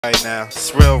Right now,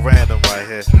 it's real random right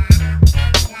here.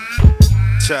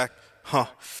 Check,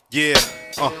 yeah,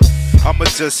 I'ma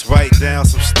just write down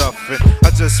some stuff and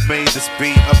I just made this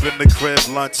beat up in the crib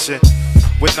lunching.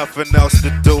 With nothing else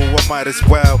to do, I might as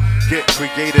well get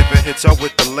creative and hit y'all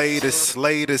with the latest.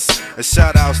 And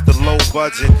shout outs to low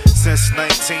budget since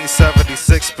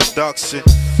 1976 production.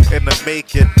 In the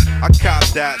making, I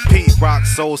copped that Pete Rock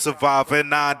Soul Survivor in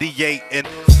 98 and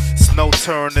it's no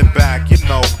turning back, you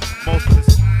know, most of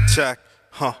this check,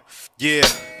 yeah,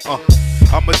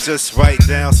 I'ma just write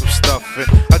down some stuff and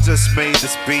I just made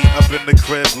this beat up in the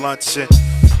crib lunching.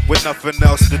 With nothing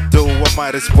else to do, I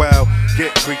might as well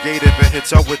get creative and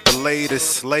hit y'all with the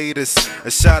latest.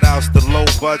 And shout outs to low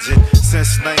budget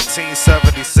since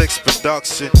 1976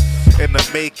 production. In the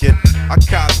making, I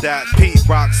copped that Pete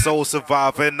Rock Soul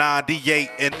Survivor in 98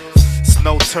 and it's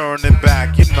no turning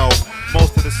back, you know,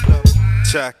 most of the stuff.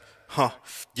 Check,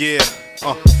 yeah,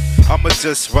 I'ma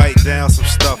just write down some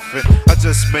stuff and I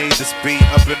just made this beat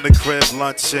up in the crib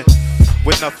lunching.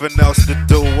 With nothing else to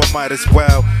do, I might as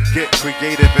well get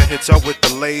creative and hit y'all with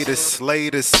the latest.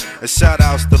 And shout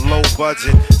outs to low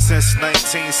budget since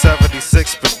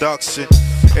 1976 production.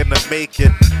 In the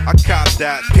making, I copped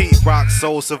that Pete Rock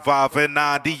Soul Survivor in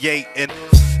 98 and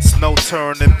it's no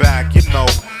turning back, you know,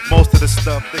 most of the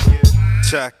stuff they get.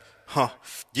 Check,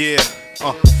 yeah,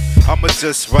 I'ma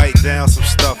just write down some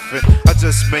stuff and I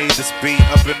just made this beat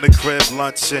up in the crib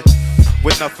lunching.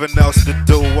 With nothing else to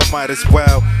do, I might as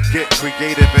well get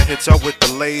creative and hit y'all with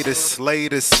the latest.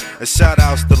 And shout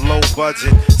outs to low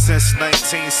budget since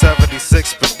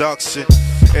 1976 production.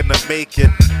 In the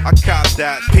making, I copped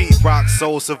that Pete Rock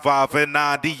Soul Survivor in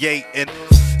 98 and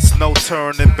it's no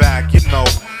turning back, you know,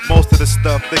 most of the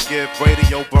stuff they give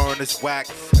radio burn is whack.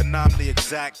 And I'm the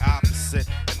exact opposite,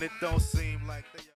 and it don't seem like